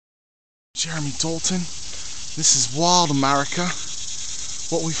Jeremy Dalton. This is Wild America.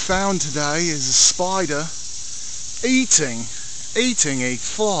 What we found today is a spider eating a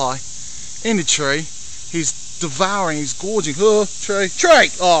fly in a tree. He's devouring, he's gorging. Oh, Trey!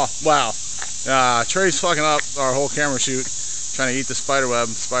 Oh, wow. Trey's fucking up our whole camera shoot, trying to eat the spider web.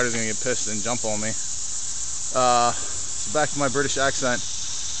 The spider's gonna get pissed and jump on me. So back to my British accent.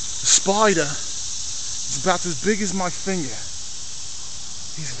 The spider is about as big as my finger.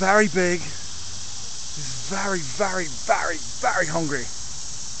 He's very big. He's very, very, very, very hungry.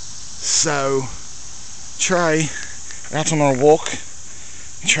 So, Trey, out on our walk,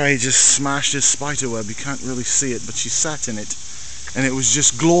 Trey just smashed his spider web. You can't really see it, but she sat in it. And it was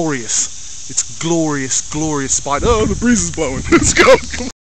just glorious. It's glorious, glorious spider. Oh, the breeze is blowing. Let's go. Come on.